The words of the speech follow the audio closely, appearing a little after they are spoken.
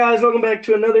Guys, welcome back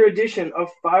to another edition of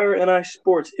Fire and Ice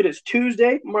Sports. It is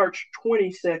Tuesday, March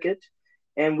 22nd,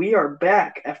 and we are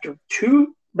back after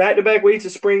two back-to-back weeks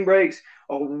of spring breaks.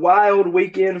 A wild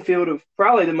weekend filled of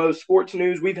probably the most sports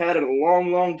news we've had in a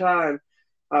long, long time.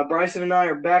 Bryson and I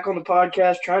are back on the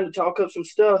podcast trying to talk up some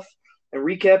stuff and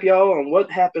recap y'all on what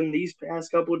happened these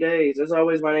past couple of days. As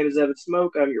always, my name is Evan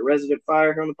Smoke. I'm your resident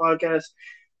Fire here on the podcast,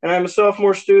 and I'm a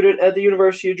sophomore student at the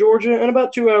University of Georgia, and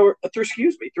about 3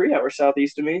 hours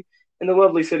southeast of me, in the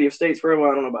lovely city of Statesboro.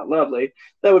 Well, I don't know about lovely.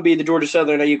 That would be the Georgia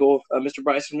Southern Eagle, Mr.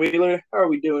 Bryson Wheeler. How are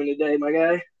we doing today, my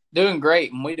guy? Doing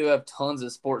great, and we do have tons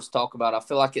of sports to talk about. I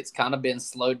feel like it's kind of been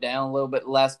slowed down a little bit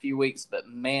the last few weeks, but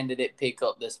man, did it pick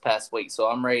up this past week. So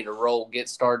I'm ready to roll, get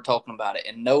started talking about it.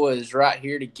 And Noah is right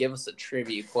here to give us a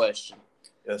trivia question.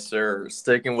 Yes, sir.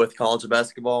 Sticking with college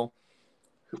basketball,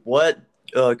 what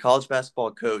college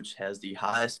basketball coach has the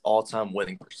highest all-time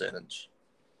winning percentage?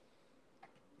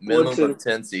 Minimum Woodson. of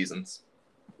 10 seasons.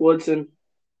 Woodson.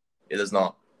 It is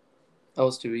not. That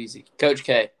was too easy. Coach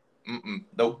K.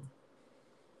 Nope.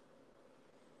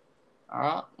 All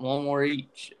right, one more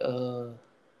each.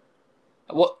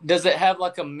 What does it have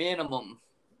like a minimum?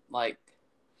 Like,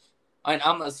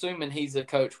 I'm assuming he's a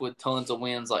coach with tons of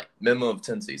wins. Like Minimum of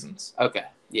 10 seasons. Okay,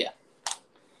 yeah.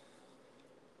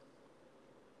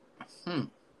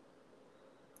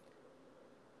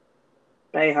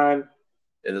 Boeheim.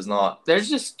 It is not. There's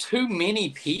just too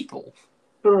many people.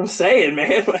 That's what I'm saying,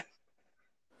 man.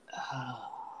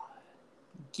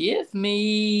 Give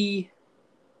me.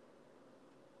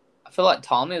 I feel like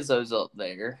Tom Izzo's up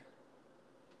there.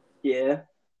 Yeah.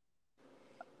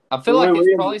 I feel like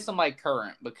it's probably somebody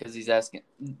current because he's asking.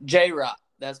 J-Rock,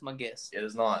 that's my guess. It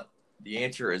is not. The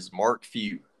answer is Mark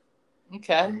Few.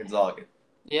 Okay. From Gonzaga.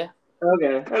 Yeah.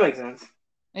 Okay, that makes sense.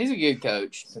 He's a good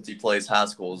coach. Since he plays high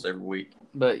schools every week.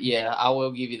 But, yeah, I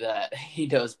will give you that. He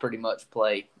does pretty much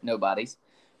play nobody's.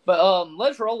 But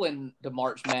let's roll into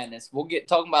March Madness. We'll get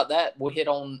talking about that. We'll hit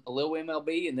on a little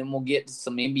MLB, and then we'll get to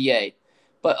some NBA.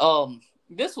 But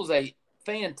this was a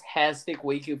fantastic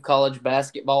week of college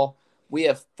basketball. We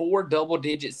have 4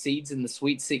 double-digit seeds in the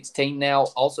Sweet 16 now.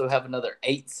 Also have another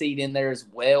 8 seed in there as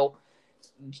well.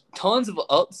 Tons of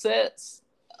upsets.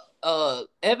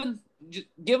 Evan,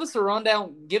 give us a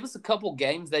rundown. Give us a couple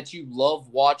games that you love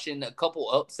watching, a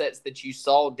couple upsets that you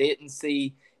saw, didn't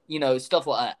see, stuff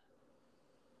like that.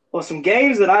 Well, some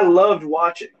games that I loved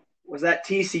watching was that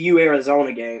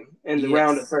TCU-Arizona game in the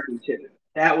round of 32.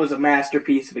 That was a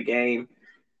masterpiece of a game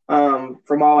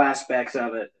from all aspects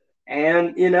of it.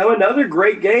 And, another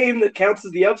great game that counts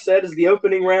as the upset is the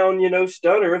opening round,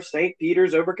 stunner of St.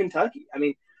 Peter's over Kentucky. I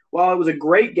mean, while it was a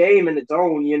great game in its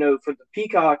own, for the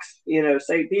Peacocks,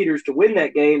 St. Peter's to win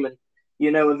that game and,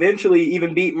 eventually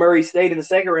even beat Murray State in the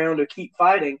second round to keep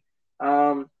fighting,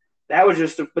 that was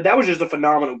just a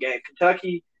phenomenal game.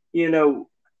 Kentucky,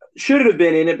 should have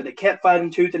been in it, but they kept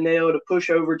fighting tooth and nail to push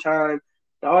overtime.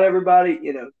 Thought everybody,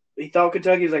 he thought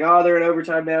Kentucky was like, oh, they're in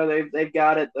overtime now. They've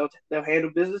got it. They'll handle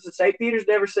business. And St. Peter's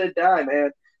never said die,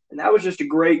 man. And that was just a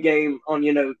great game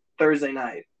on, Thursday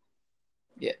night.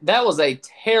 Yeah, that was a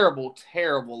terrible,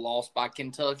 terrible loss by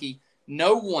Kentucky.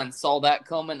 No one saw that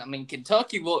coming. I mean,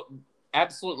 Kentucky looked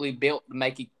absolutely built to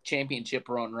make a championship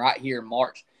run right here in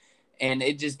March, and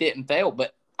it just didn't fail.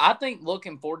 But I think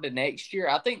looking forward to next year,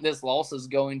 I think this loss is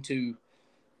going to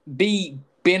be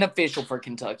beneficial for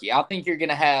Kentucky. I think you're going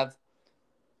to have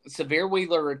Sahvir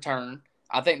Wheeler return.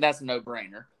 I think that's a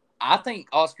no-brainer. I think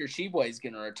Oscar Tshiebwe is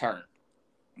going to return.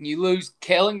 You lose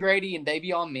Kellen Grady and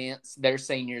Davion Mintz, they're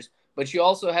seniors, but you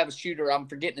also have a shooter, I'm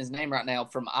forgetting his name right now,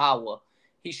 from Iowa.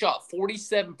 He shot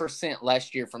 47%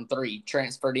 last year from 3,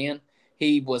 transferred in.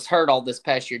 He was hurt all this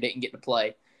past year, didn't get to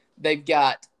play. They've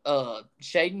got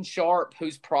Shaedon Sharpe,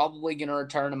 who's probably going to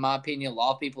return, in my opinion. A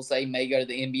lot of people say he may go to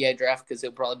the NBA draft because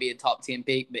he'll probably be a top 10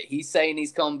 pick, but he's saying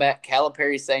he's coming back.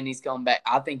 Calipari's saying he's coming back.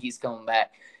 I think he's coming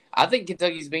back. I think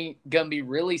Kentucky's going to be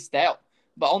really stout.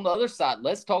 But on the other side,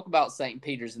 let's talk about St.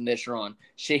 Peter's in this run.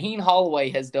 Shaheen Holloway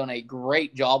has done a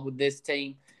great job with this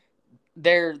team.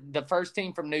 They're the first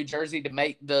team from New Jersey to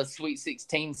make the Sweet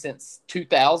 16 since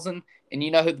 2000. And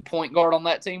you know who the point guard on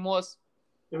that team was?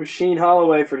 It was Shaheen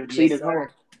Holloway for Seton Hall.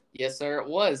 Yes, sir, it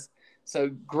was. So,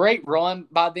 great run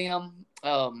by them.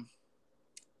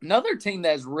 Another team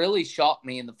that has really shocked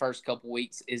me in the first couple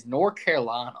weeks is North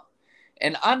Carolina.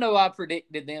 And I know I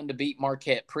predicted them to beat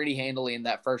Marquette pretty handily in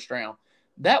that first round.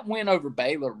 That win over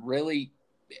Baylor really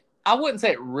 – I wouldn't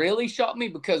say it really shocked me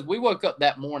because we woke up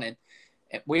that morning.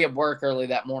 We had work early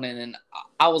that morning, and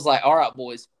I was like, all right,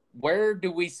 boys, where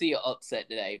do we see an upset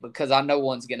today? Because I know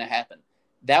one's going to happen.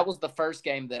 That was the first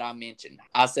game that I mentioned.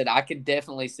 I said I could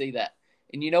definitely see that.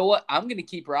 And you know what? I'm going to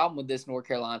keep riding with this North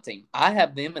Carolina team. I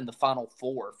have them in the Final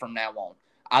Four from now on.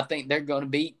 I think they're going to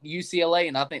beat UCLA,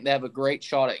 and I think they have a great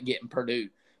shot at getting Purdue.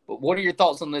 But what are your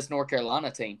thoughts on this North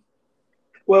Carolina team?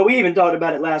 Well, we even talked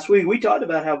about it last week. We talked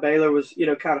about how Baylor was,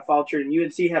 kind of faltered, and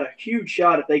UNC had a huge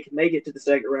shot if they could make it to the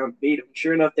second round to beat them.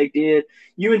 Sure enough, they did.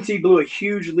 UNC blew a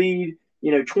huge lead,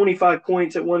 25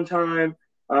 points at one time.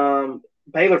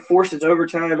 Baylor forces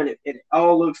overtime, and it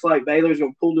all looks like Baylor's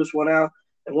going to pull this one out.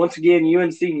 And once again,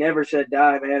 UNC never said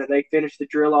die, man, and they finished the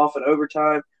drill off in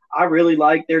overtime. I really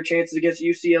like their chances against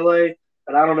UCLA,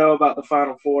 but I don't know about the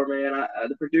Final Four, man.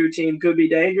 The Purdue team could be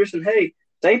dangerous, and hey,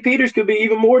 St. Peter's could be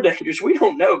even more dangerous. We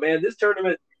don't know, man. This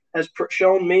tournament has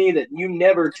shown me that you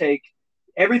never take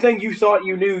everything you thought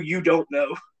you knew, you don't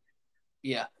know.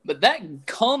 Yeah, but that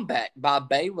comeback by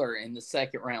Baylor in the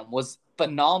second round was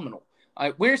phenomenal.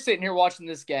 We're sitting here watching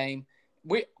this game.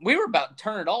 We were about to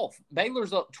turn it off.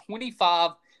 Baylor's up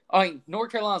 25.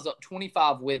 North Carolina's up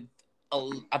 25 with,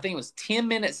 I think it was 10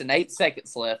 minutes and 8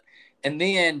 seconds left. And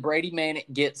then Brady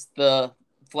Manek gets the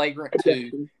flagrant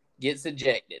 2, gets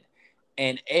ejected.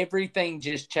 And everything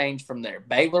just changed from there.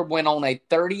 Baylor went on a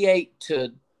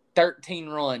 38-13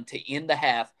 run to end the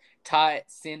half, tie it,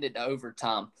 send it to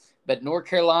overtime. But North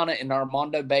Carolina and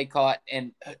Armando Bacot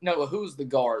and no, who was the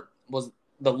guard? Was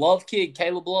the Love kid,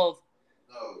 Caleb Love?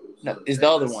 No, is the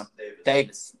other one.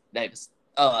 Davis.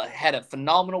 Had a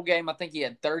phenomenal game. I think he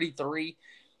had 33.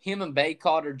 Him and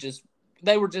Bacot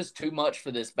they were just too much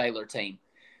for this Baylor team.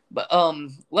 But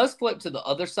let's flip to the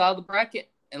other side of the bracket.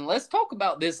 And let's talk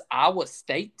about this Iowa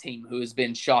State team who has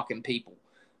been shocking people.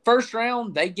 First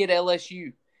round, they get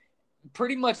LSU.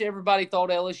 Pretty much everybody thought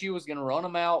LSU was going to run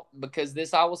them out because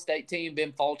this Iowa State team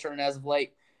been faltering as of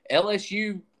late.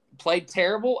 LSU played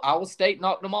terrible. Iowa State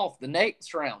knocked them off. The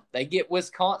next round, they get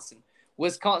Wisconsin.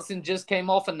 Wisconsin just came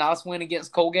off a nice win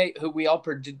against Colgate, who we all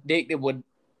predicted would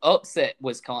upset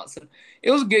Wisconsin.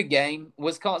 It was a good game.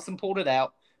 Wisconsin pulled it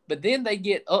out. But then they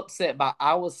get upset by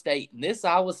Iowa State. And this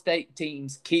Iowa State team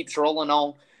keeps rolling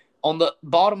on. On the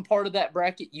bottom part of that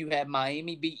bracket, you have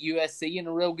Miami beat USC in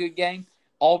a real good game.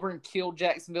 Auburn killed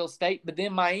Jacksonville State, but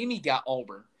then Miami got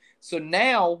Auburn. So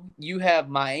now you have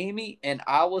Miami and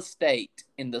Iowa State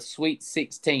in the Sweet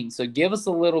 16. So give us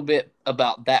a little bit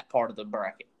about that part of the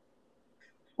bracket.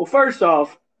 Well, first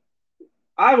off,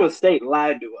 Iowa State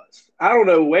lied to us. I don't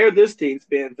know where this team's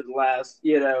been for the last,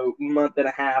 month and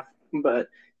a half, but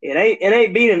it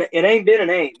ain't been an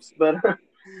Ames,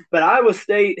 but Iowa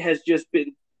State has just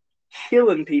been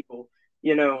killing people,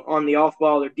 on the off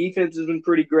ball. Their defense has been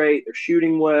pretty great. They're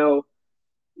shooting well.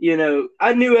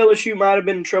 I knew LSU might have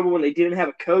been in trouble when they didn't have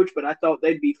a coach, but I thought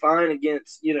they'd be fine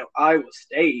against, Iowa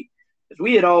State. Because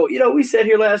we had all, we sat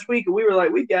here last week and we were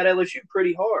like, we've got LSU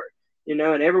pretty hard, and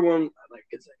everyone,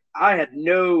 I had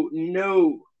no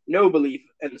belief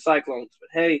in the Cyclones. But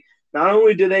hey, not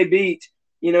only do they beat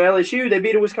LSU, they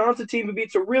beat a Wisconsin team who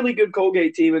beats a really good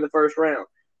Colgate team in the first round.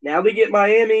 Now they get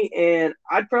Miami, and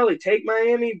I'd probably take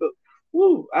Miami, but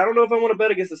I don't know if I want to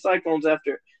bet against the Cyclones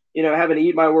after, having to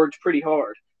eat my words pretty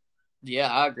hard.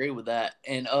 Yeah, I agree with that.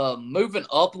 And moving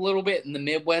up a little bit in the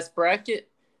Midwest bracket,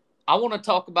 I want to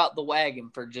talk about the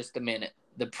wagon for just a minute.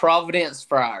 The Providence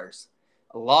Friars.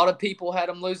 A lot of people had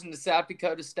them losing to South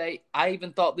Dakota State. I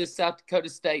even thought this South Dakota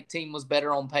State team was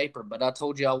better on paper, but I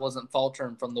told you I wasn't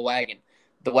faltering from the wagon.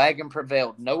 The wagon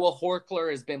prevailed. Noah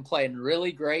Horkler has been playing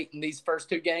really great in these first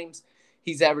 2 games.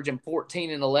 He's averaging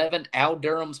 14 and 11. Al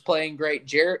Durham's playing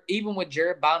great. Even with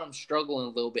Jared Bynum struggling a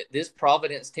little bit, this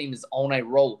Providence team is on a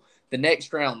roll. The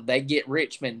next round, they get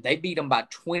Richmond. They beat them by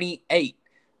 28.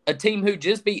 A team who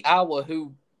just beat Iowa,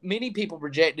 who many people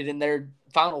projected in their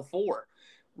Final Four.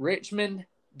 Richmond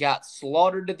got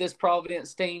slaughtered to this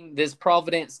Providence team. This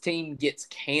Providence team gets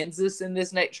Kansas in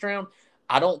this next round.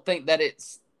 I don't think that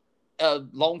it's a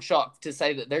long shot to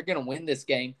say that they're going to win this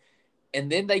game.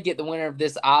 And then they get the winner of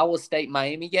this Iowa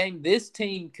State-Miami game. This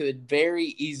team could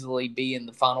very easily be in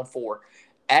the Final Four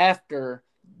after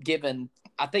giving,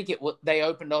 I think they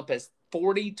opened up as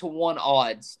 40-1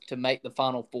 odds to make the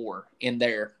Final Four in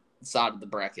their side of the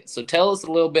bracket. So tell us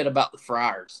a little bit about the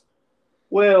Friars.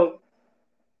 Well,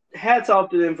 hats off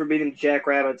to them for beating the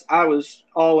Jackrabbits. I was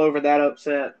all over that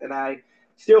upset, and I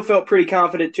still felt pretty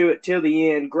confident to it till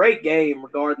the end. Great game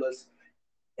regardless.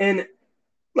 And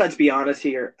let's be honest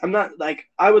here.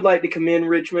 I would like to commend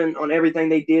Richmond on everything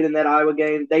they did in that Iowa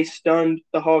game. They stunned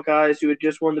the Hawkeyes, who had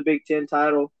just won the Big Ten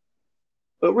title.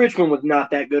 But Richmond was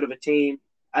not that good of a team.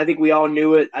 I think we all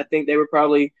knew it. I think they were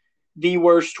probably the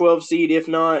worst 12 seed, if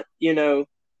not, the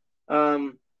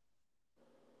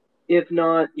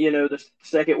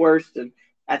second worst. And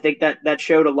I think that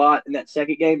showed a lot in that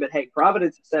second game. But hey,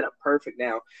 Providence is set up perfect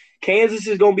now. Kansas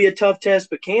is going to be a tough test,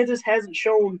 but Kansas hasn't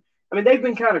shown. I mean, they've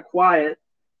been kind of quiet.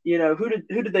 Who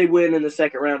did they win in the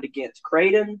second round against?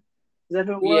 Creighton? Is that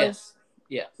who it was?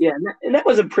 Yes. Yeah. Yeah, and that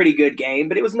was a pretty good game,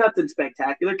 but it was nothing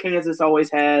spectacular. Kansas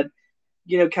always had,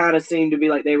 kind of seemed to be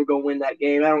like they were going to win that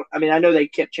game. I know they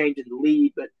kept changing the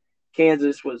lead, but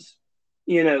Kansas was,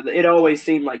 it always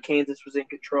seemed like Kansas was in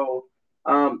control.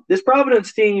 This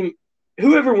Providence team,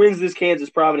 whoever wins this Kansas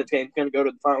Providence game is going to go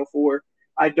to the Final Four.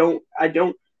 Again,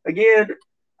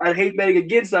 I hate betting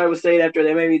against Iowa State after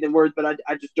they made them worse, but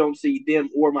I just don't see them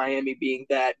or Miami being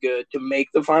that good to make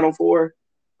the Final Four.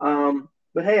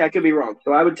 But hey, I could be wrong.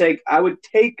 So I would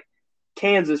take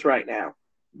Kansas right now,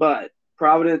 but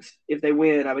Providence, if they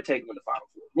win, I would take them in the Final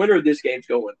Four. Winner of this game's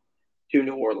going to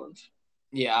New Orleans.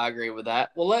 Yeah, I agree with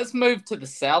that. Well, let's move to the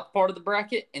south part of the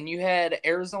bracket, and you had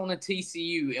Arizona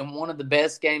TCU in one of the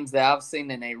best games that I've seen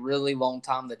in a really long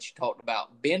time that you talked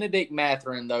about. Benedict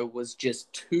Mathurin, though, was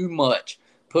just too much.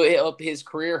 Put up his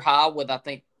career high with, I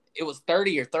think, it was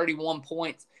 30 or 31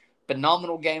 points.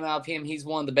 Phenomenal game out of him. He's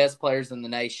one of the best players in the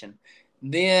nation.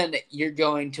 Then you're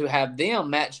going to have them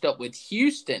matched up with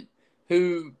Houston,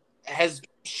 who has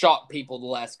shocked people the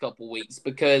last couple of weeks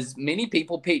because many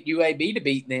people picked UAB to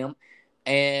beat them.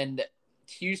 And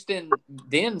Houston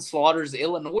then slaughters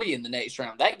Illinois in the next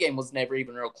round. That game was never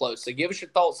even real close. So give us your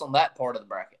thoughts on that part of the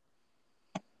bracket.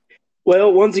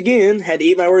 Well, once again, had to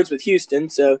eat my words with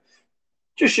Houston, so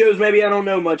just shows maybe I don't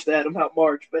know much that about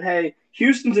March. But hey,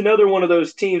 Houston's another one of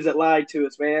those teams that lied to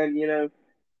us, man,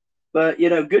 But,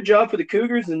 good job for the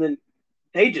Cougars, and then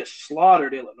they just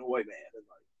slaughtered Illinois, man.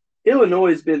 Illinois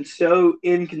has been so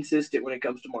inconsistent when it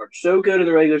comes to March. So good in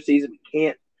the regular season,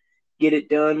 can't get it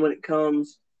done when it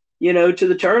comes, to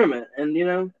the tournament.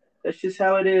 And, that's just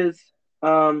how it is.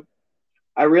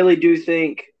 I really do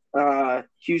think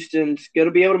Houston's going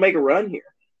to be able to make a run here.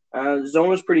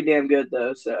 Zona's pretty damn good,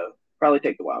 though, so probably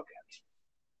take the Wildcats.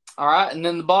 All right, and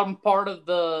then the bottom part of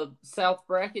the South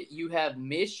bracket, you have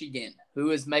Michigan,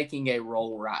 who is making a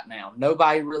roll right now.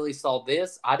 Nobody really saw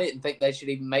this. I didn't think they should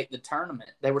even make the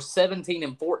tournament. They were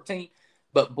 17-14.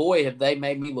 But, boy, have they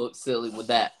made me look silly with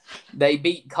that. They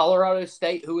beat Colorado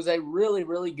State, who was a really,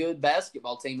 really good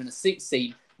basketball team in a 6th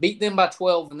seed, beat them by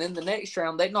 12. And then the next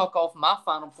round, they knock off my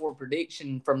Final Four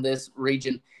prediction from this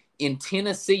region in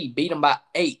Tennessee, beat them by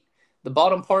 8. The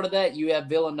bottom part of that, you have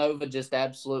Villanova just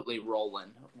absolutely rolling.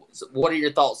 So what are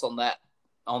your thoughts on that,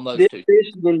 on those two? This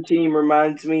Michigan team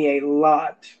reminds me a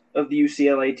lot of the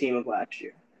UCLA team of last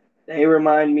year. They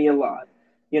remind me a lot.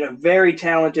 Very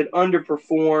talented,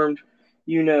 underperformed,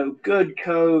 good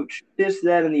coach, this,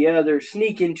 that, and the other,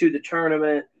 sneak into the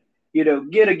tournament,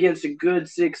 get against a good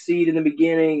 6th seed in the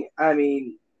beginning. I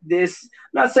mean, I'm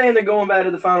not saying they're going back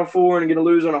to the Final Four and going to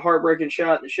lose on a heartbreaking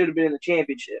shot that should have been in the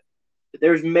championship. But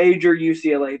there's major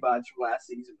UCLA vibes from last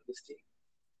season with this team.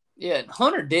 Yeah, and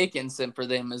Hunter Dickinson for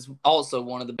them is also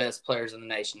one of the best players in the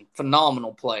nation.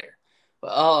 Phenomenal player.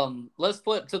 Let's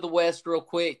flip to the West real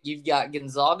quick. You've got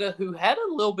Gonzaga, who had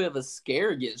a little bit of a scare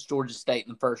against Georgia State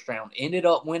in the first round. Ended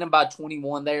up winning by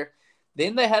 21 there.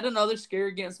 Then they had another scare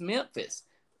against Memphis,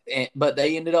 but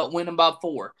they ended up winning by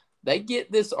 4. They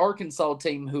get this Arkansas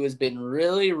team who has been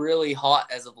really, really hot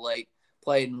as of late,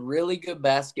 playing really good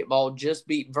basketball, just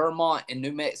beat Vermont and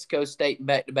New Mexico State in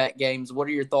back-to-back games. What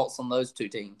are your thoughts on those two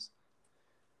teams?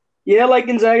 Yeah,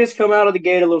 Gonzaga's come out of the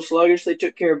gate a little sluggish. They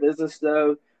took care of business,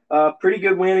 though. Pretty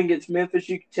good win against Memphis.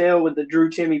 You could tell with the Drew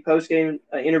Timme postgame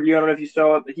interview. I don't know if you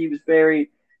saw it, but he was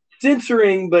very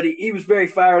censoring, but he was very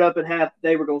fired up at half.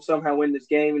 They were going to somehow win this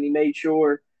game, and he made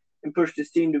sure and pushed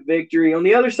his team to victory. On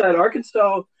the other side,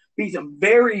 Arkansas beats a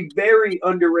very, very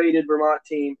underrated Vermont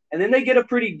team, and then they get a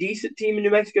pretty decent team in New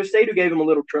Mexico State who gave them a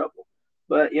little trouble.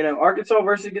 But, Arkansas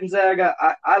versus Gonzaga,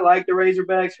 I like the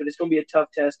Razorbacks, but it's going to be a tough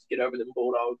test to get over them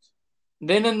Bulldogs.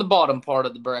 Then in the bottom part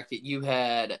of the bracket, you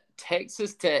had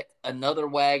Texas Tech, another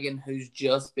wagon who's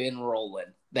just been rolling.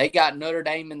 They got Notre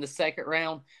Dame in the second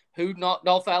round, who knocked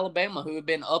off Alabama, who had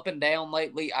been up and down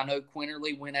lately. I know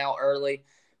Quinterly went out early,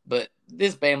 but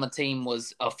this Bama team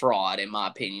was a fraud, in my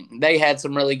opinion. They had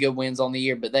some really good wins on the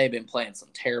year, but they've been playing some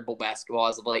terrible basketball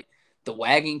as of late. The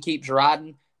wagon keeps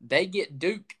riding. They get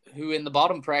Duke, who in the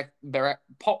bottom the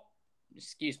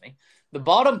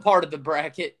bottom part of the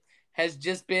bracket has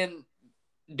just been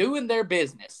doing their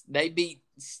business. They beat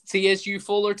CSU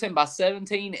Fullerton by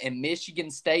 17 and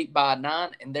Michigan State by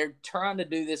 9, and they're trying to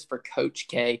do this for Coach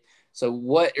K. So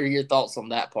what are your thoughts on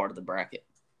that part of the bracket?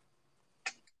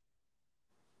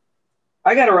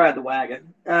 I got to ride the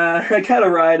wagon. I got to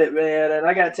ride it, man, and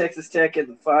I got Texas Tech in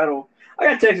the final. I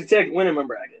got Texas Tech winning my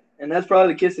bracket. and that's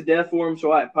probably the kiss of death for him.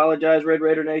 So I apologize, Red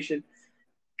Raider Nation.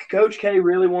 Coach K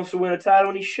really wants to win a title,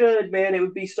 and he should, man. It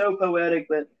would be so poetic,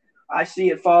 but I see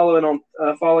it falling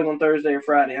on Thursday or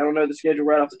Friday. I don't know the schedule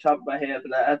right off the top of my head,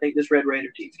 but I think this Red Raider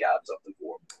team's got something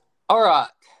for him. All right.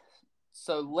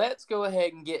 So let's go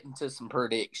ahead and get into some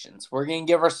predictions. We're going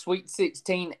to give our Sweet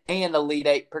 16 and Elite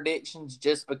 8 predictions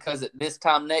just because at this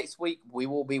time next week, we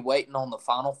will be waiting on the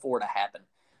Final Four to happen.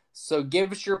 So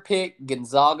give us your pick,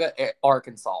 Gonzaga,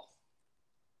 Arkansas.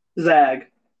 Zag.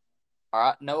 All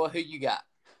right, Noah, who you got?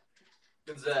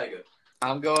 Gonzaga.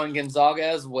 I'm going Gonzaga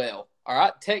as well. All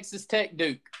right, Texas Tech,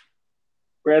 Duke.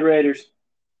 Red Raiders.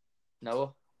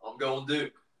 Noah? I'm going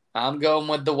Duke. I'm going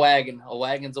with the wagon. A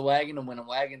wagon's a wagon, and when a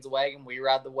wagon's a wagon, we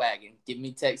ride the wagon. Give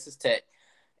me Texas Tech.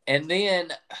 And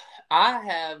then I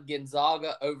have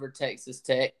Gonzaga over Texas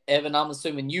Tech. Evan, I'm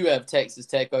assuming you have Texas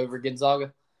Tech over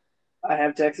Gonzaga. I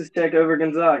have Texas Tech over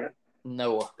Gonzaga.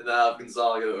 Noah. And I have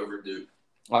Gonzaga over Duke.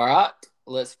 All right,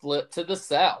 let's flip to the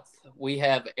South. We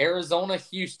have Arizona,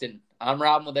 Houston. I'm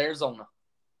riding with Arizona.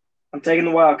 I'm taking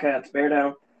the Wildcats. Bear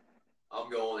down. I'm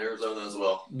going Arizona as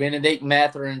well. Benedict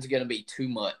Matherin's going to be too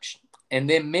much. And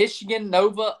then Michigan,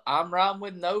 Nova. I'm riding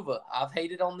with Nova. I've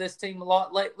hated on this team a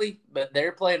lot lately, but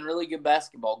they're playing really good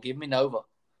basketball. Give me Nova.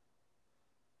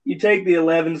 You take the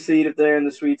 11 seed if they're in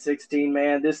the Sweet 16,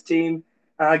 man. This team,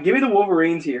 give me the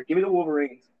Wolverines here. Give me the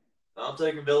Wolverines. I'm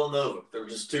taking Villanova. They're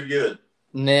just too good.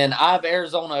 And then I have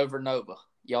Arizona over Nova.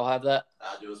 Y'all have that?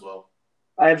 I do as well.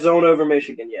 I have zone over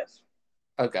Michigan, yes.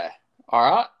 Okay. All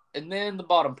right. And then the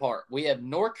bottom part, we have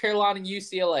North Carolina and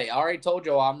UCLA. I already told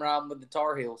you I'm riding with the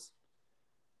Tar Heels.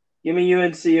 Give me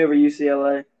UNC over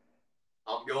UCLA.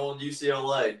 I'm going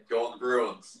UCLA. Going the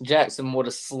Bruins. Jackson would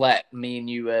have slapped me and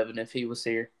you, Evan, if he was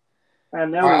here. I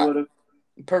know he would have.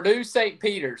 Purdue, St.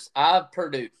 Peter's. I have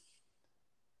Purdue.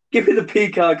 Give me the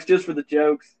Peacocks just for the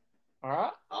jokes. All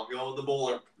right. I'm going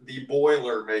with the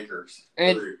Boilermakers.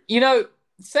 And, Purdue.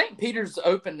 St. Peter's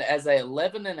opened as a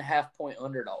 11.5-point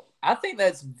underdog. I think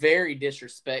that's very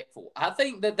disrespectful. I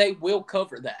think that they will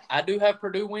cover that. I do have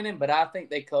Purdue winning, but I think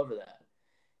they cover that.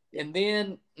 And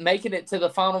then making it to the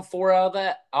Final Four out of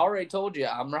that, I already told you,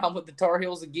 I'm riding with the Tar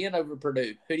Heels again over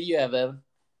Purdue. Who do you have, Evan?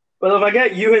 Well, if I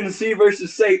got UNC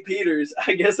versus St. Peter's,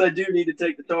 I guess I do need to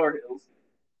take the Tar Heels.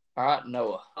 All right,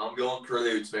 Noah. I'm going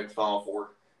Purdue to make the Final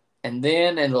Four. And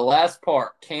then in the last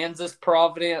part, Kansas,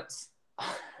 Providence.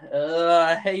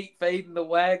 I hate fading the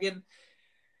wagon,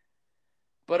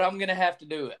 but I'm going to have to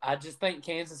do it. I just think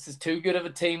Kansas is too good of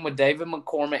a team with David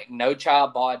McCormick, No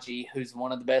Child Baji, who's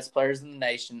one of the best players in the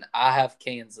nation. I have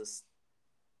Kansas.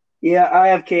 Yeah, I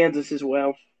have Kansas as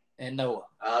well. And Noah.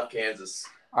 I have Kansas.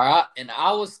 All right. And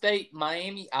Iowa State,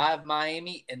 Miami. I have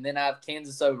Miami, and then I have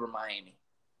Kansas over Miami.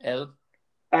 Evan?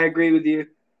 I agree with you.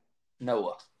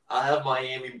 Noah. I have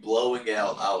Miami blowing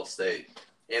out Iowa State.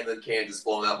 And then Kansas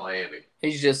blowing out Miami.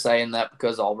 He's just saying that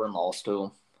because Auburn lost to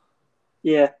him.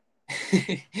 Yeah.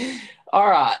 All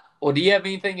right. Well, do you have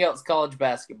anything else college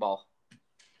basketball?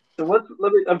 So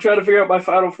I'm trying to figure out my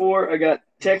Final Four. I got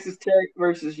Texas Tech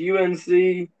versus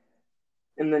UNC,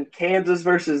 and then Kansas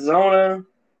versus Zona.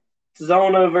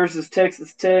 Zona versus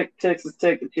Texas Tech. Texas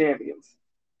Tech the champions.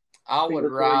 I would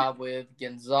ride with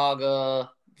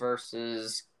Gonzaga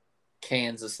versus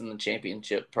Kansas in the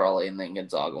championship probably, and then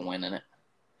Gonzaga winning it.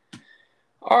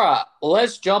 All right,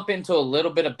 let's jump into a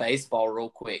little bit of baseball real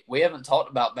quick. We haven't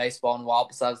talked about baseball in a while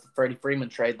besides the Freddie Freeman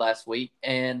trade last week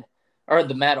or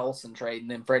the Matt Olson trade and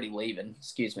then Freddie leaving,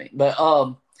 excuse me. But,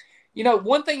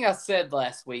 one thing I said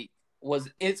last week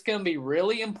was it's going to be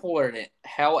really important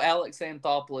how Alex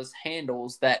Anthopoulos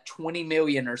handles that $20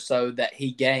 million or so that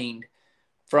he gained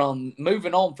from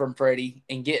moving on from Freddie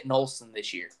and getting Olson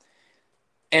this year.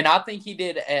 And I think he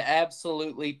did an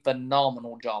absolutely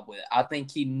phenomenal job with it. I think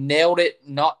he nailed it,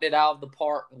 knocked it out of the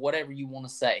park, whatever you want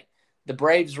to say. The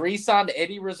Braves re-signed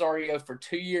Eddie Rosario for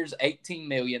 2 years, $18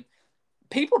 million.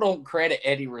 People don't credit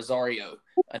Eddie Rosario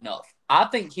enough. I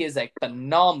think he is a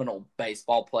phenomenal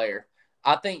baseball player.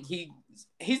 I think he's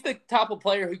the type of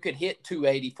player who could hit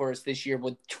 280 for us this year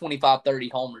with 25, 30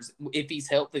 homers if he's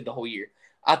healthy the whole year.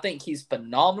 I think he's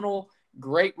phenomenal,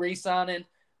 great re-signing.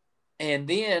 And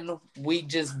then we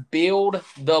just build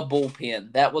the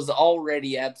bullpen. That was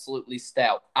already absolutely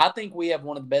stout. I think we have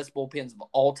one of the best bullpens of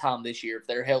all time this year if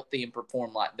they're healthy and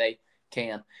perform like they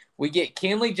can. We get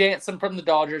Kenley Jansen from the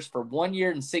Dodgers for 1 year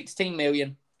and $16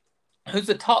 million, who's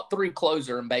a top 3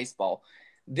 closer in baseball.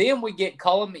 Then we get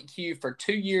Colin McHugh for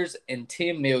 2 years and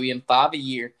 $10 million, 5 a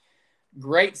year.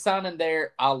 Great signing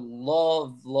there. I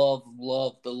love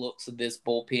the looks of this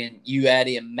bullpen. You add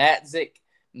in Matzik,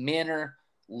 Minner,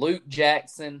 Luke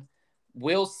Jackson,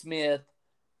 Will Smith,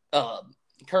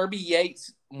 Kirby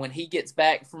Yates when he gets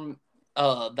back from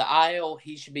the IL,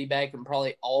 he should be back in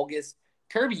probably August.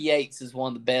 Kirby Yates is one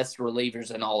of the best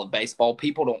relievers in all of baseball.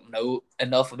 People don't know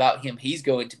enough about him. He's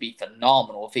going to be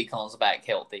phenomenal if he comes back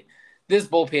healthy. This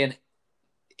bullpen,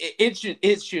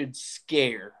 it should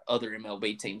scare other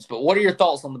MLB teams. But what are your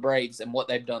thoughts on the Braves and what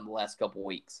they've done the last couple of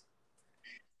weeks?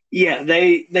 Yeah,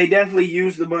 they definitely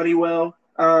used the money well.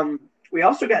 We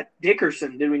also got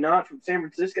Dickerson, did we not, from San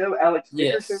Francisco? Alex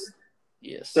Dickerson?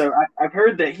 Yes. So I've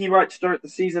heard that he might start the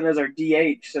season as our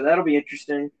DH, so that'll be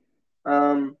interesting.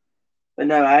 But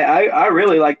no, I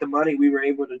really like the money we were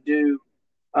able to do.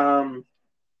 The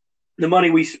money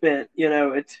we spent,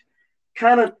 it's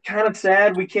kind of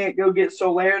sad we can't go get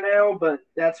Soler now, but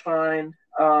that's fine.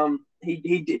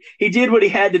 He did what he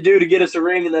had to do to get us a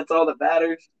ring, and that's all that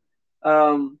matters.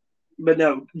 But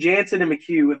no, Jansen and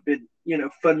McHugh have been,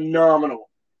 phenomenal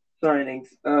signings.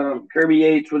 Kirby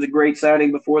Yates was a great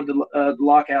signing before the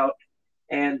lockout,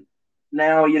 and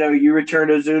now you return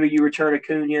Ozuna, you return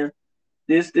Acuna.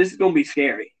 This is gonna be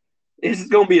scary. This is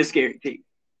gonna be a scary team.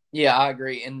 Yeah, I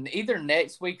agree. And either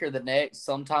next week or the next,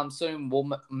 sometime soon,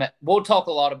 we'll talk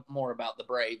a lot more about the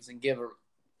Braves and give a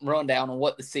rundown on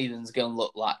what the season's going to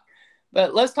look like.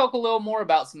 But let's talk a little more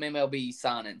about some MLB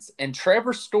signings. And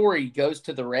Trevor Story goes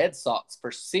to the Red Sox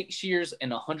for 6 years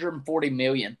and $140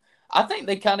 million. I think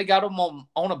they kind of got him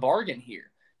on a bargain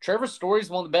here. Trevor Story is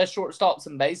one of the best shortstops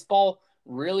in baseball.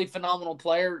 Really phenomenal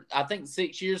player. I think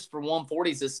 6 years for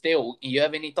 140 is a steal. You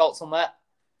have any thoughts on that?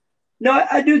 No,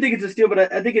 I do think it's a steal,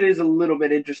 but I think it is a little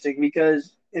bit interesting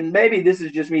because, and maybe this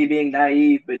is just me being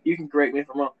naive, but you can correct me if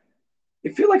I'm wrong. I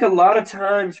feel like a lot of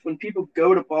times when people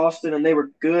go to Boston and they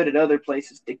were good at other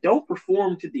places, they don't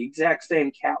perform to the exact same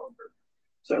caliber.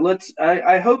 So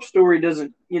I hope Story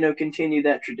doesn't, continue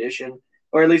that tradition,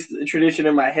 or at least the tradition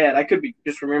in my head. I could be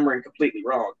just remembering completely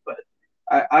wrong, but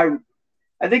I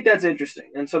think that's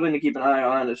interesting and something to keep an eye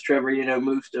on as Trevor,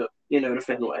 moves to, to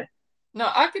Fenway. No,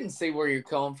 I can see where you're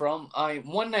coming from.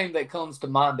 One name that comes to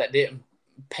mind that didn't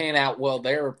pan out well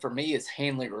there for me is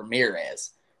Hanley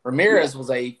Ramirez. Ramirez was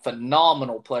a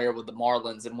phenomenal player with the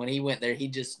Marlins, and when he went there, he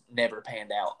just never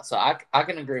panned out. So I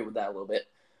can agree with that a little bit.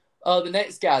 The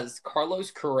next guy is Carlos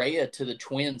Correa to the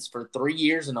Twins for 3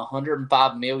 years and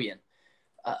 $105 million.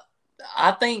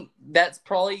 I think that's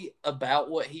probably about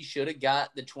what he should have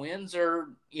got. The Twins are,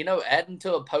 adding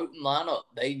to a potent lineup.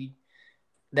 They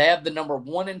have the number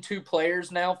 1 and 2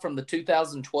 players now from the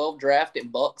 2012 draft in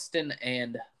Buxton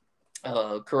and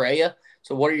Correa.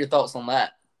 So what are your thoughts on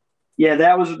that? Yeah,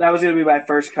 that was going to be my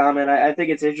first comment. I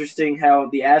think it's interesting how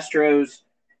the Astros,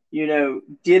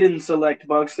 didn't select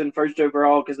Buxton first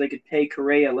overall because they could pay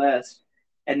Correa less,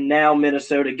 and now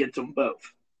Minnesota gets them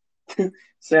both.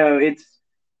 So it's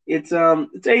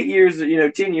 8 years,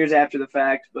 10 years after the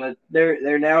fact, but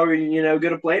they're now going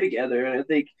to play together, and I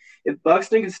think if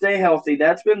Buxton can stay healthy,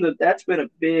 that's been a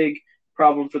big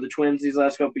problem for the Twins these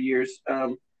last couple of years.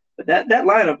 But that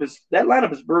lineup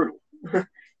is brutal.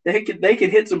 They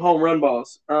can hit some home run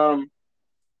balls.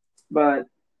 But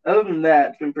other than that,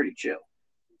 it's been pretty chill.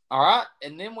 All right,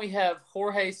 and then we have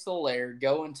Jorge Soler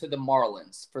going to the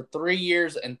Marlins for 3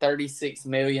 years and $36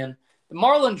 million. The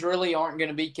Marlins really aren't going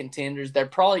to be contenders. They're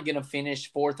probably going to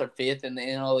finish 4th or 5th in the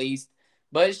NL East.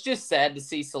 But it's just sad to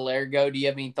see Soler go. Do you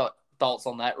have any thoughts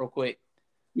on that real quick?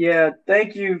 Yeah,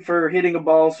 thank you for hitting a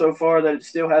ball so far that it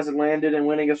still hasn't landed and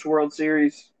winning us World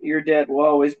Series. Your debt will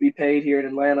always be paid here in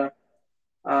Atlanta.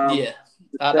 I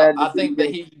think that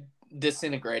he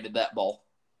disintegrated that ball.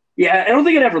 Yeah, I don't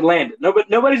think it ever landed.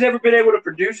 Nobody's ever been able to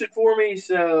produce it for me,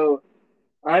 so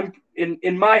I'm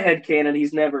in my head canon.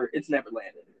 It's never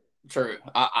landed. True,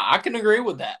 I can agree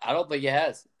with that. I don't think it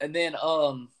has. And then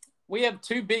we have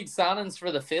 2 big signings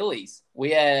for the Phillies.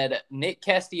 We had Nick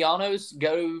Castellanos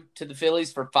go to the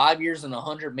Phillies for 5 years and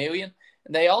 $100 million.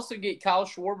 And they also get Kyle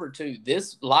Schwarber too.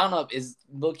 This lineup is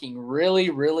looking really,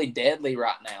 really deadly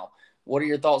right now. What are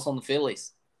your thoughts on the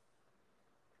Phillies?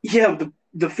 Yeah,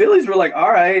 the Phillies were like,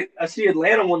 all right, I see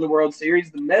Atlanta won the World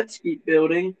Series. The Mets keep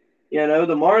building. The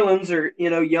Marlins are,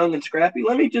 young and scrappy.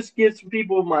 Let me just get some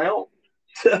people of my own.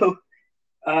 So,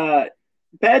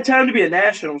 bad time to be a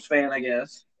Nationals fan, I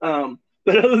guess. But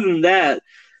other than that,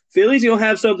 Philly's going to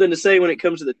have something to say when it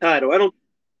comes to the title. I don't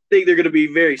think they're going to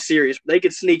be very serious. But they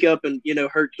could sneak up and,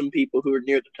 hurt some people who are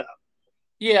near the top.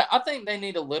 Yeah, I think they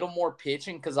need a little more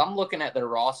pitching because I'm looking at their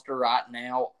roster right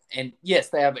now. And, yes,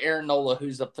 they have Aaron Nola,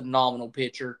 who's a phenomenal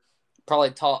pitcher,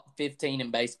 probably top 15 in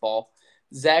baseball.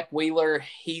 Zach Wheeler,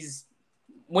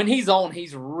 when he's on,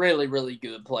 he's really, really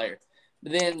good player.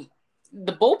 But then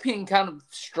the bullpen kind of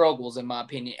struggles, in my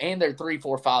opinion, and they're 3,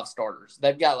 4, 5 starters.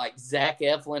 They've got, like, Zach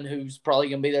Eflin, who's probably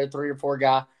going to be their 3 or 4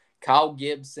 guy, Kyle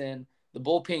Gibson, The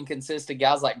bullpen consists of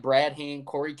guys like Brad Hand,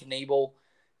 Corey Knebel,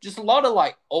 just a lot of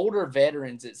like older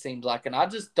veterans, it seems like. And I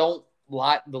just don't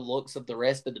like the looks of the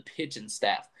rest of the pitching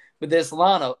staff. With this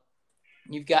lineup,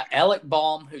 you've got Alec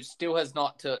Baum, who still has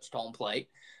not touched home plate.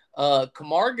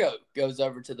 Camargo goes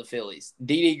over to the Phillies.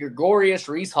 Didi Gregorius,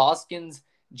 Rhys Hoskins,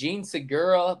 Gene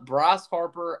Segura, Bryce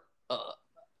Harper,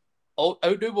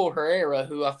 Odubel Herrera,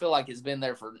 who I feel like has been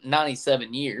there for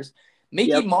 97 years.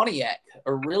 Mickey Moniak,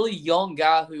 a really young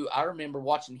guy who I remember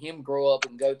watching him grow up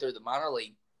and go through the minor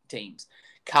league teams.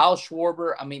 Kyle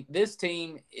Schwarber. I mean, this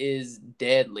team is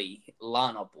deadly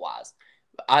lineup-wise.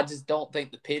 I just don't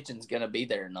think the pitching's going to be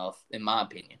there enough, in my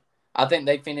opinion. I think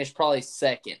they finished probably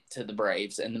second to the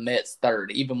Braves and the Mets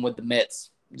third, even with the Mets'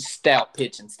 stout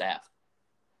pitching staff.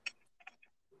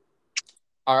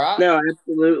 All right? No,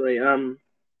 absolutely.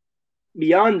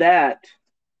 Beyond that,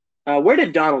 where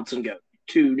did Donaldson go?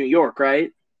 To New York,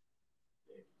 right?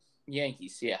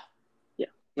 Yankees, yeah. Yeah,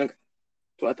 okay.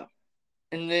 That's what I thought.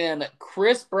 And then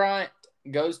Chris Bryant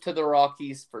goes to the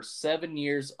Rockies for 7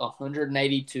 years,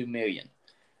 $182 million.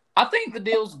 I think the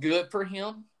deal's good for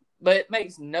him, but it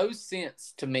makes no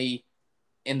sense to me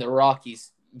in the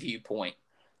Rockies' viewpoint.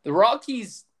 The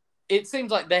Rockies, it seems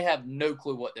like they have no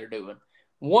clue what they're doing.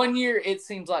 1 year, it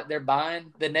seems like they're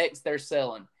buying. The next, they're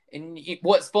selling. And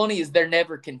what's funny is they're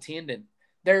never contending.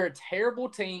 They're a terrible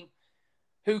team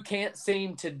who can't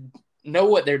seem to know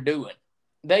what they're doing.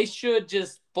 They should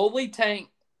just fully tank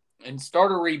and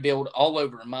start a rebuild all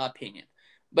over, in my opinion.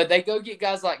 But they go get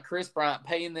guys like Chris Bryant,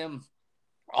 paying them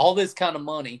all this kind of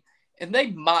money, and they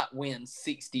might win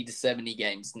 60 to 70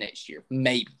 games next year.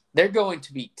 Maybe. They're going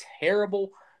to be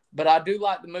terrible, but I do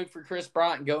like the move for Chris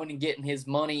Bryant going and getting his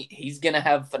money. He's going to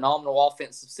have phenomenal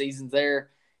offensive seasons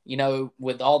there, you know,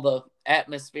 with all the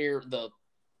atmosphere, the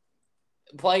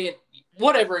playing,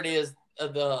 whatever it is,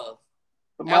 the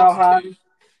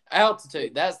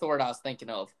altitude. That's the word I was thinking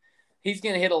of. He's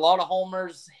going to hit a lot of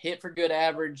homers, hit for good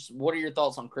average. What are your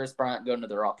thoughts on Chris Bryant going to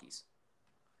the Rockies?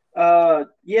 Yeah,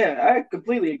 I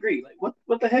completely agree. Like,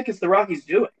 what the heck is the Rockies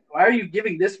doing? Why are you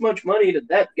giving this much money to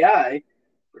that guy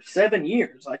for 7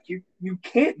 years? Like, you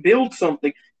can't build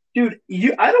something, dude.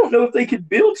 I don't know if they could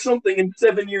build something in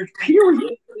 7 years.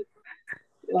 Period.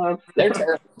 They're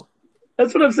terrible.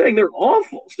 That's what I'm saying. They're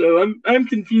awful. So I'm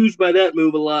confused by that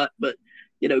move a lot. But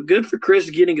good for Chris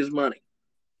getting his money.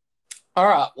 All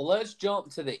right. Well, let's jump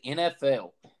to the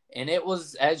NFL. And it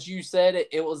was, as you said,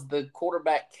 it was the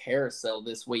quarterback carousel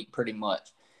this week, pretty much.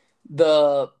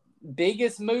 The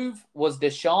biggest move was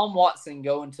Deshaun Watson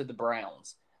going to the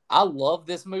Browns. I love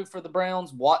this move for the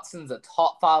Browns. Watson's a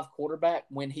top 5 quarterback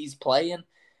when he's playing.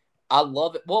 I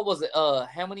love it. What was it?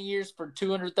 How many years for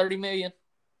 $230 million?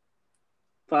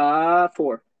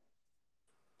 4.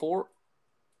 4?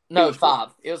 No, 5.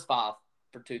 It was 5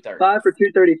 for $230. 5 for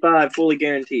 $235, fully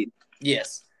guaranteed.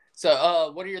 Yes.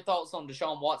 So, what are your thoughts on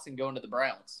Deshaun Watson going to the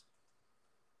Browns?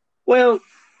 Well,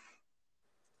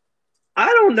 I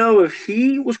don't know if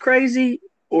he was crazy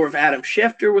or if Adam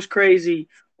Schefter was crazy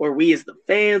or we as the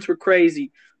fans were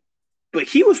crazy, but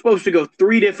he was supposed to go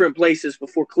 3 different places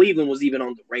before Cleveland was even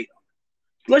on the radar.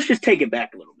 Let's just take it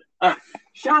back a little bit. All right.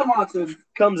 Deshaun Watson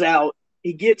comes out.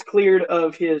 He gets cleared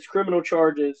of his criminal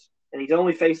charges, and he's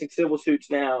only facing civil suits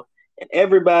now. And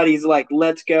everybody's like,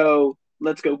 let's go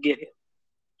get him.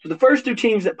 So the first 2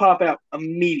 teams that pop out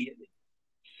immediately,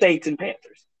 Saints and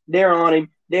Panthers. They're on him.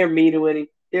 They're meeting with him.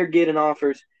 They're getting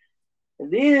offers.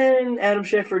 And then Adam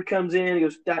Schefter comes in and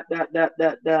goes, ...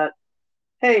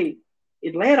 Hey,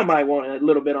 Atlanta might want a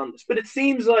little bit on this. But it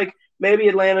seems like maybe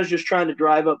Atlanta's just trying to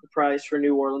drive up the price for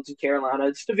New Orleans and Carolina.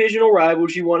 It's divisional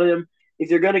rivals. You want them, if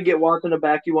they're going to get Watson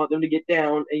back, you want them to get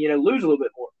down and, lose a little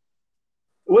bit more.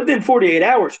 Within 48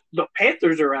 hours, the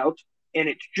Panthers are out, and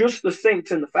it's just the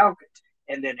Saints and the Falcons.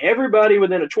 And then everybody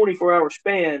within a 24-hour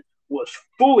span was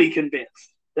fully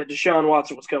convinced that Deshaun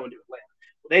Watson was coming to Atlanta.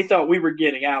 They thought we were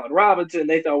getting Allen Robinson.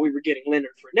 They thought we were getting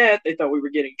Leonard Fournette. They thought we were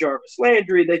getting Jarvis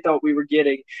Landry. They thought we were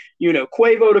getting,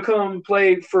 Quavo to come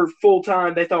play for full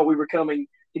time. They thought we were coming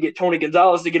to get Tony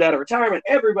Gonzalez to get out of retirement.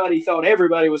 Everybody thought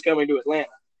everybody was coming to Atlanta.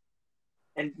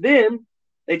 And then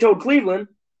they told Cleveland,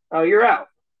 oh, you're out.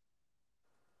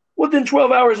 Well, then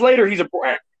 12 hours later, he's a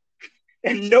Brown.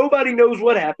 And nobody knows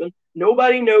what happened.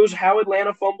 Nobody knows how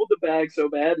Atlanta fumbled the bag so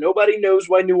bad. Nobody knows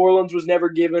why New Orleans was never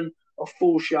given a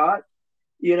full shot.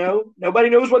 Nobody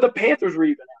knows why the Panthers were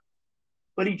even out.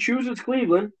 But he chooses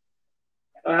Cleveland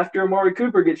after Amari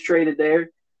Cooper gets traded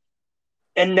there.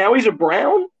 And now he's a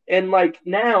Brown. And,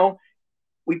 now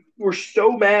we're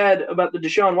so mad about the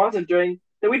Deshaun Watson thing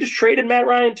that we just traded Matt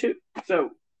Ryan too.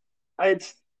 So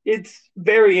it's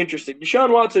very interesting.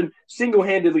 Deshaun Watson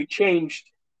single-handedly changed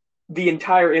the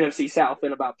entire NFC South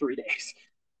in about 3 days.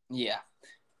 Yeah.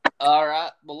 All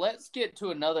right. Well, let's get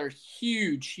to another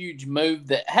huge, huge move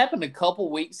that happened a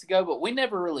couple weeks ago, but we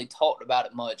never really talked about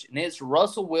it much. And it's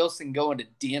Russell Wilson going to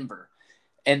Denver.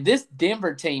 And this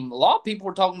Denver team, a lot of people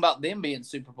were talking about them being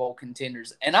Super Bowl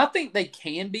contenders. And I think they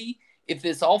can be if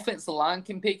this offensive line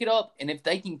can pick it up and if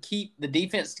they can keep the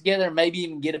defense together, maybe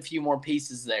even get a few more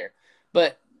pieces there.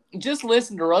 But just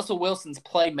listen to Russell Wilson's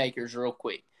playmakers real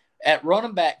quick. At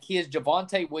running back, he has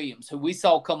Javonte Williams, who we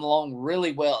saw come along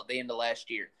really well at the end of last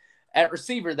year. At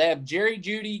receiver, they have Jerry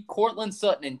Jeudy, Cortland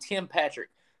Sutton, and Tim Patrick.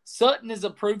 Sutton is a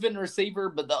proven receiver,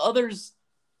 but the others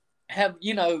have,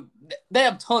 they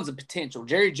have tons of potential.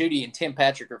 Jerry Jeudy and Tim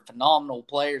Patrick are phenomenal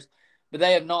players, but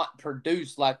they have not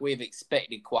produced like we've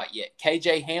expected quite yet.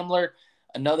 KJ Hamler,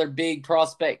 another big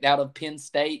prospect out of Penn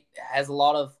State, has a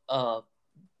lot of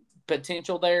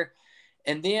potential there.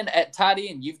 And then at tight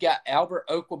end, you've got Albert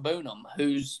Okwuegbunam,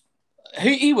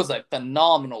 he was a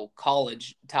phenomenal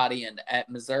college tight end at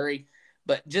Missouri,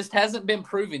 but just hasn't been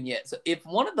proven yet. So if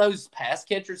one of those pass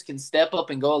catchers can step up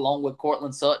and go along with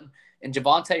Cortland Sutton and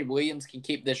Javonte Williams can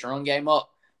keep this run game up,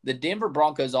 the Denver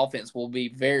Broncos offense will be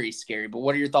very scary. But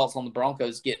what are your thoughts on the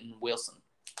Broncos getting Wilson?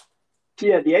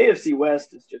 Yeah, the AFC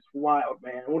West is just wild,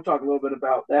 man. We'll talk a little bit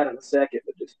about that in a second,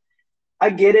 but I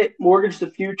get it. Mortgage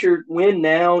the future. Win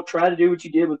now. Try to do what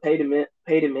you did with Peyton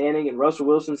Manning, and Russell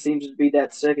Wilson seems to be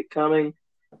that second coming,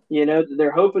 that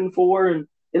they're hoping for. And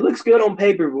it looks good on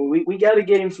paper, but we got to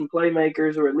get him some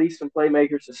playmakers, or at least some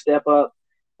playmakers to step up.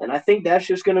 And I think that's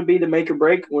just going to be the make or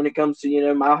break when it comes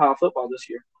to, Mile High football this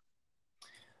year.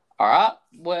 All right.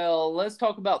 Well, let's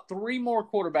talk about 3 more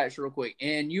quarterbacks real quick.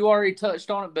 And you already touched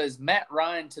on it, but it's Matt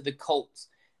Ryan to the Colts.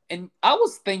 And I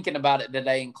was thinking about it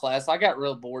today in class. I got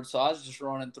real bored, so I was just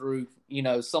running through,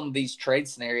 some of these trade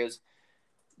scenarios.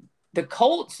 The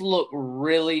Colts look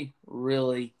really,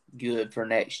 really good for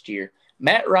next year.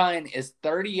 Matt Ryan is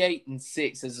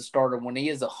 38-6 as a starter when he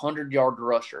is a 100-yard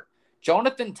rusher.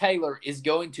 Jonathan Taylor is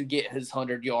going to get his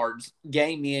 100 yards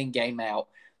game in, game out.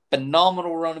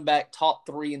 Phenomenal running back, top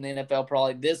 3 in the NFL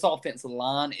probably. This offensive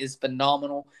line is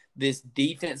phenomenal. This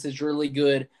defense is really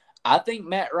good. I think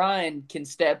Matt Ryan can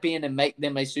step in and make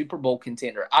them a Super Bowl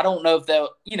contender. I don't know if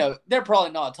they're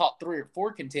probably not a top 3 or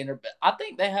 4 contender, but I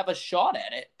think they have a shot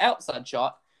at it, outside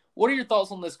shot. What are your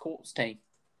thoughts on this Colts team?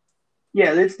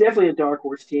 Yeah, it's definitely a dark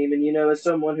horse team. And, as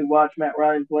someone who watched Matt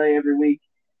Ryan play every week,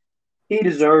 he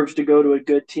deserves to go to a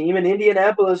good team. And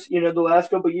Indianapolis, the last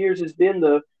couple of years has been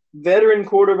the veteran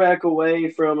quarterback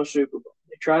away from a Super Bowl.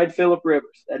 They tried Phillip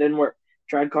Rivers. That didn't work.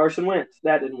 Tried Carson Wentz.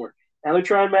 That didn't work. Now they're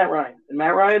trying Matt Ryan. And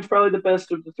Matt Ryan's probably the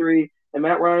best of the 3. And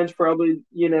Matt Ryan's probably,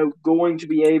 going to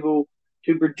be able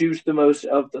to produce the most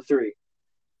of the 3.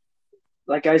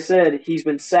 Like I said, he's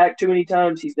been sacked too many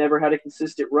times. He's never had a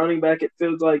consistent running back, it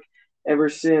feels like, ever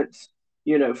since,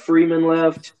 Freeman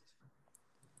left.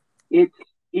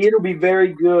 It'll be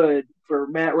very good for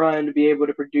Matt Ryan to be able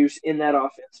to produce in that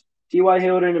offense. T.Y.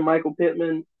 Hilton and Michael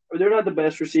Pittman, they're not the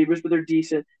best receivers, but they're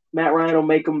decent. Matt Ryan will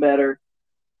make them better.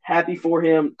 Happy for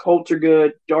him. Colts are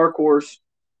good. Dark horse,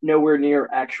 nowhere near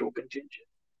actual contention.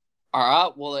 All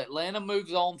right. Well, Atlanta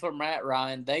moves on from Matt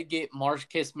Ryan. They get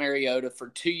Marcus Mariota for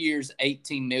 2 years,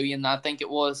 $18 million, I think it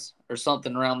was, or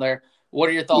something around there. What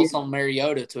are your thoughts on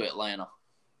Mariota to Atlanta?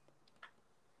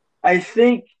 I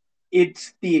think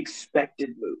it's the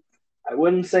expected move. I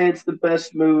wouldn't say it's the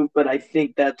best move, but I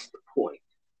think that's the point.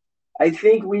 I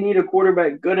think we need a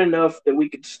quarterback good enough that we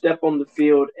could step on the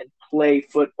field and play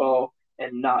football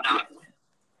and not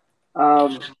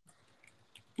win.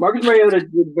 Marcus Mariota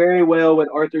did very well with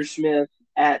Arthur Smith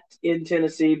in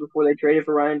Tennessee before they traded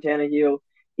for Ryan Tannehill.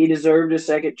 He deserved a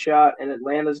second shot, and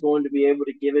Atlanta's going to be able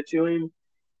to give it to him.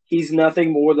 He's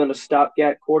nothing more than a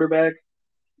stopgap quarterback.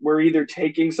 We're either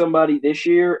taking somebody this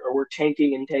year or we're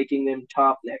tanking and taking them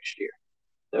top next year.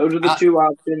 Those are the 2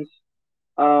 options.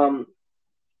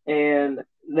 And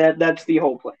that's the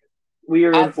whole plan.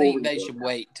 I think they should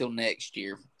wait till next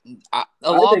year.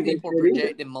 A lot of people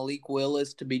projected Malik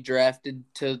Willis to be drafted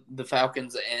to the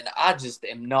Falcons, and I just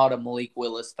am not a Malik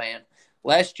Willis fan.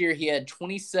 Last year, he had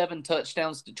 27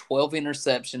 touchdowns to 12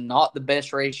 interceptions, not the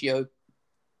best ratio.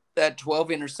 That 12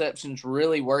 interceptions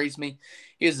really worries me.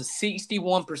 He was a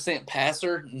 61%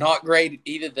 passer, not great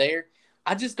either there.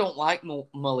 I just don't like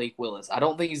Malik Willis. I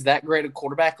don't think he's that great a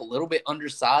quarterback, a little bit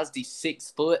undersized. He's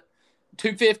 6 foot,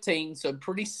 215, so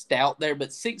pretty stout there,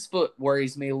 but 6 foot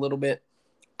worries me a little bit.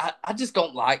 I just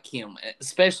don't like him,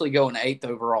 especially going 8th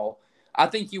overall. I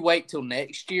think you wait till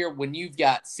next year when you've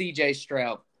got C.J.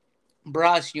 Stroud,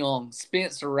 Bryce Young,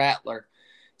 Spencer Rattler,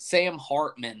 Sam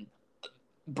Hartman,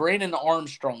 Brandon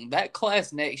Armstrong. That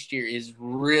class next year is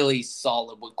really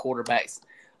solid with quarterbacks.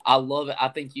 I love it. I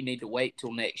think you need to wait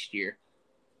till next year.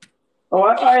 Oh,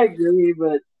 I agree,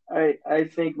 but I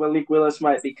think Malik Willis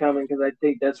might be coming because I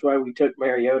think that's why we took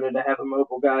Mariota to have a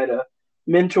mobile guy to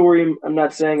mentor him. I'm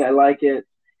not saying I like it.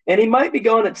 And he might be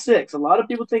gone at 6. A lot of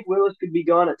people think Willis could be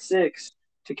gone at 6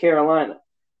 to Carolina.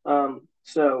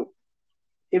 So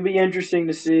it'd be interesting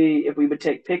to see if we would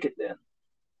take Pickett then.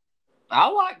 I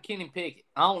like Kenny Pickett.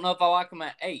 I don't know if I like him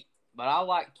at 8, but I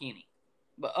like Kenny.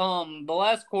 But the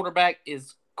last quarterback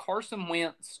is Carson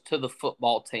Wentz to the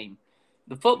football team.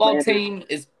 The football team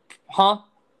is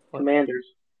Commanders.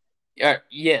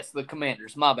 Yes, the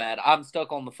Commanders. My bad. I'm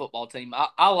stuck on the football team.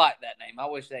 I like that name. I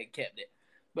wish they had kept it.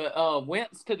 But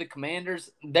Wentz to the Commanders,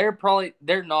 they're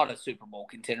not a Super Bowl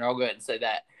contender. I'll go ahead and say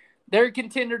that. They're a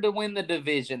contender to win the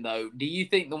division, though. Do you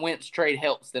think the Wentz trade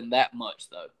helps them that much,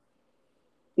 though?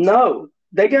 No,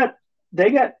 they got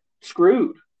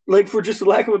screwed. Like, for just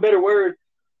lack of a better word,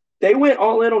 they went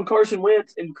all in on Carson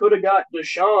Wentz and could have got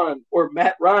Deshaun or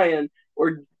Matt Ryan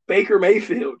or Baker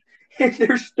Mayfield. And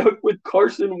they're stuck with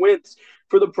Carson Wentz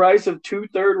for the price of 2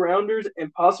 third-rounders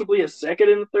and possibly a second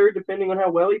and a third, depending on how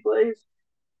well he plays.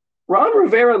 Ron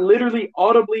Rivera literally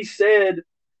audibly said,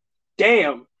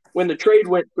 damn, when the trade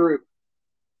went through.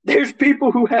 There's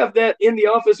people who have that in the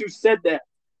office who said that.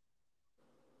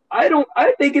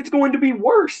 I think it's going to be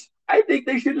worse. I think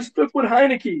they should have stuck with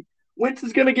Heineke. Wentz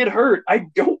is going to get hurt. I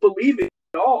don't believe it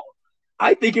at all.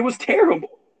 I think it was terrible.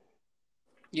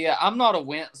 Yeah, I'm not a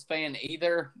Wentz fan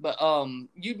either, but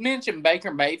you mentioned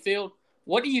Baker Mayfield.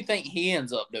 What do you think he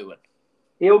ends up doing?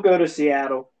 He'll go to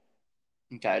Seattle.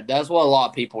 Okay, that's what a lot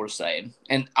of people are saying.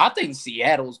 And I think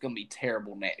Seattle's going to be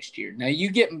terrible next year. Now, you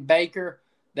getting Baker,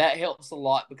 that helps a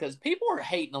lot because people are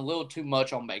hating a little too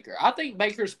much on Baker. I think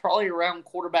Baker's probably around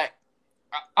quarterback.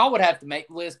 I would have to make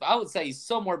the list, but I would say he's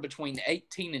somewhere between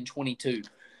 18 and 22.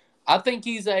 I think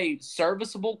he's a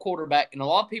serviceable quarterback, and a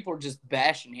lot of people are just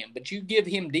bashing him. But you give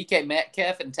him DK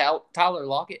Metcalf and Tyler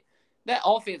Lockett, that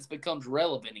offense becomes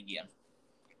relevant again.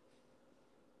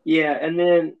 Yeah, and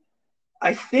then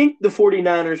I think the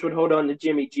 49ers would hold on to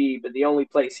Jimmy G, but the only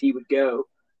place he would go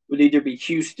would either be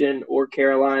Houston or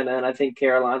Carolina, and I think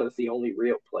Carolina is the only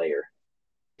real player.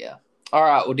 Yeah. All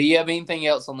right, well, do you have anything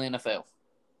else on the NFL?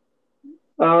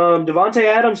 Devontae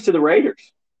Adams to the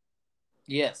Raiders.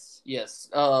 Yes.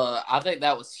 I think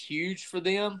that was huge for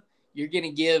them. You're going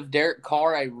to give Derek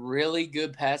Carr a really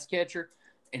good pass catcher,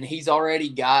 and he's already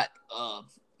got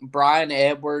Brian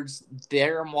Edwards,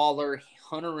 Darren Waller,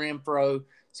 Hunter Renfrow,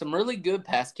 some really good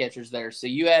pass catchers there. So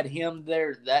you add him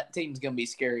there, that team's going to be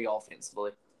scary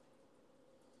offensively.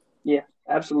 Yeah,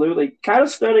 absolutely. Kind of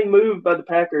stunning move by the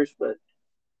Packers, but,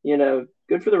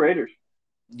 good for the Raiders.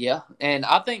 Yeah, and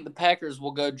I think the Packers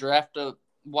will go draft a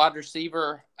wide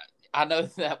receiver. I know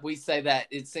that we say that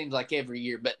it seems like every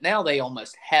year, but now they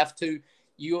almost have to.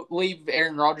 You leave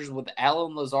Aaron Rodgers with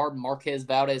Allen Lazard, Marquez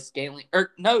Valdez-Scantling.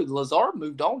 Lazard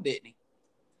moved on, didn't he?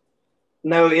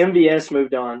 No, MVS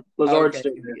moved on. Lazard's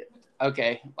still there.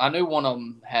 Okay, I knew one of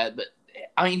them had, but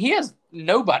I mean, he has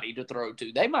nobody to throw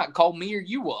to. They might call me or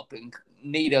you up and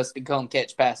need us to come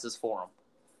catch passes for them.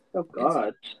 Oh,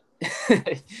 God.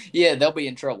 Yeah, they'll be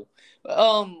in trouble.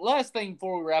 Last thing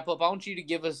before we wrap up, I want you to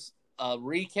give us a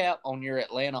recap on your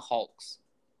Atlanta Hawks.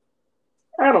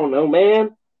 I don't know,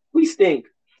 man. We stink.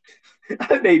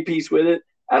 I made peace with it.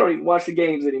 I don't even watch the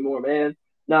games anymore, man.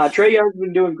 Nah, Trae Young's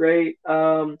been doing great.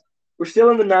 We're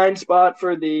still in the 9 spot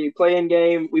for the play-in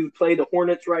game. We play the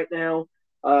Hornets right now.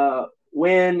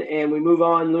 Win, and we move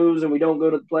on, lose, and we don't go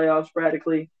to the playoffs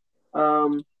practically.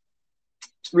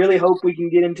 Really hope we can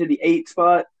get into the 8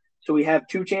 spot. So we have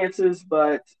 2 chances,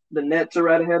 but the Nets are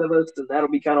right ahead of us, and that'll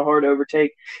be kind of hard to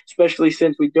overtake, especially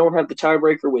since we don't have the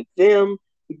tiebreaker with them.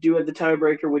 We do have the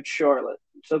tiebreaker with Charlotte.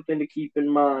 Something to keep in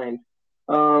mind.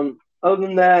 Other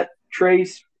than that,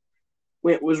 Trace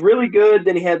was really good.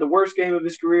 Then he had the worst game of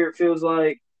his career, it feels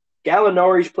like.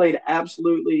 Gallinari's played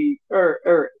absolutely,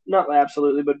 or not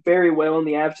absolutely, but very well in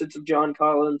the absence of John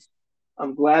Collins.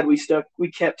 I'm glad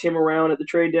we kept him around at the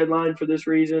trade deadline for this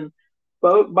reason.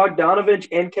 Both Bogdanovich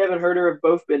and Kevin Huerter have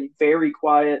both been very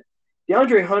quiet.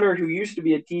 DeAndre Hunter, who used to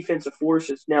be a defensive force,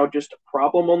 is now just a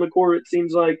problem on the court, it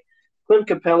seems like. Clint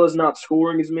Capella's not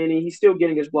scoring as many. He's still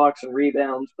getting his blocks and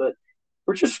rebounds, but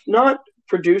we're just not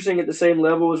producing at the same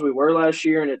level as we were last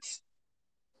year, and it's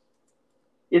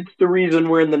the reason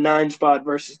we're in the 9 spot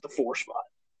versus the 4 spot.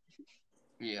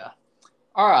 Yeah.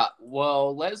 All right.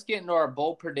 Well, let's get into our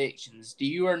bold predictions. Do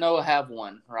you or Noah have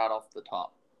one right off the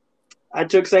top? I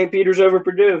took St. Peter's over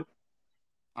Purdue.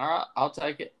 All right. I'll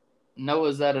take it. Noah,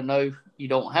 is that a no? You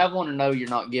don't have one, or no, you're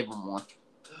not giving one?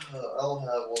 I'll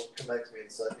have one. Come back to me in a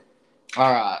second.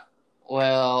 All right.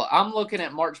 Well, I'm looking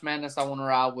at March Madness. I want to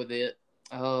ride with it.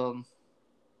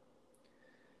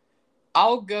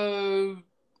 I'll go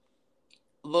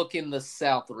look in the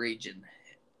South region.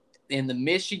 In the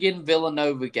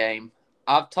Michigan-Villanova game,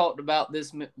 I've talked about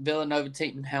this Villanova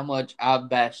team and how much I've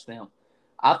bashed them.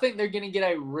 I think they're going to get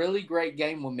a really great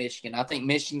game with Michigan. I think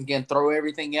Michigan's going to throw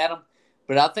everything at them.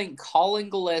 But I think Colin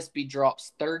Gillespie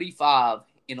drops 35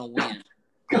 in a win.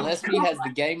 Gillespie has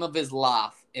the game of his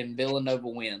life, and Villanova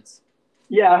wins.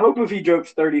 Yeah, I hope if he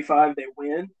drops 35, they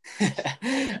win.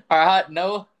 All right,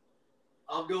 Noah?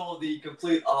 I'm going the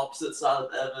complete opposite side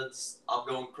of Evans. I'm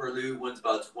going Purdue wins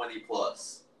by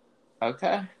 20+.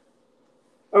 Okay.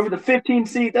 Over the 15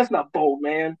 seed, that's not bold,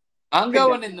 man. I'm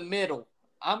going in the middle.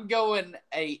 I'm going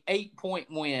a 8-point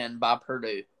win by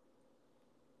Purdue.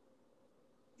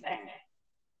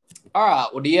 All right.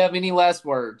 Well, do you have any last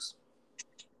words?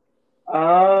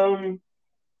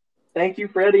 Thank you,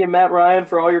 Freddie and Matt Ryan,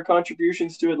 for all your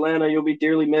contributions to Atlanta. You'll be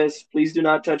dearly missed. Please do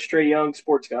not touch Trae Young,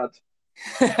 sports gods.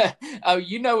 Oh,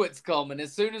 you know it's coming.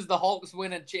 As soon as the Hawks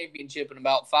win a championship in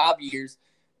about 5 years,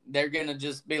 they're going to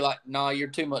just be like, nah, you're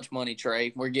too much money,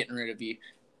 Trae. We're getting rid of you.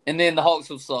 And then the Hawks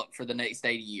will suck for the next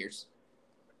 80 years.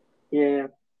 Yeah,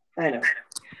 I know.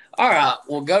 All right.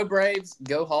 Well, go Braves,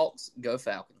 go Hawks, go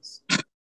Falcons.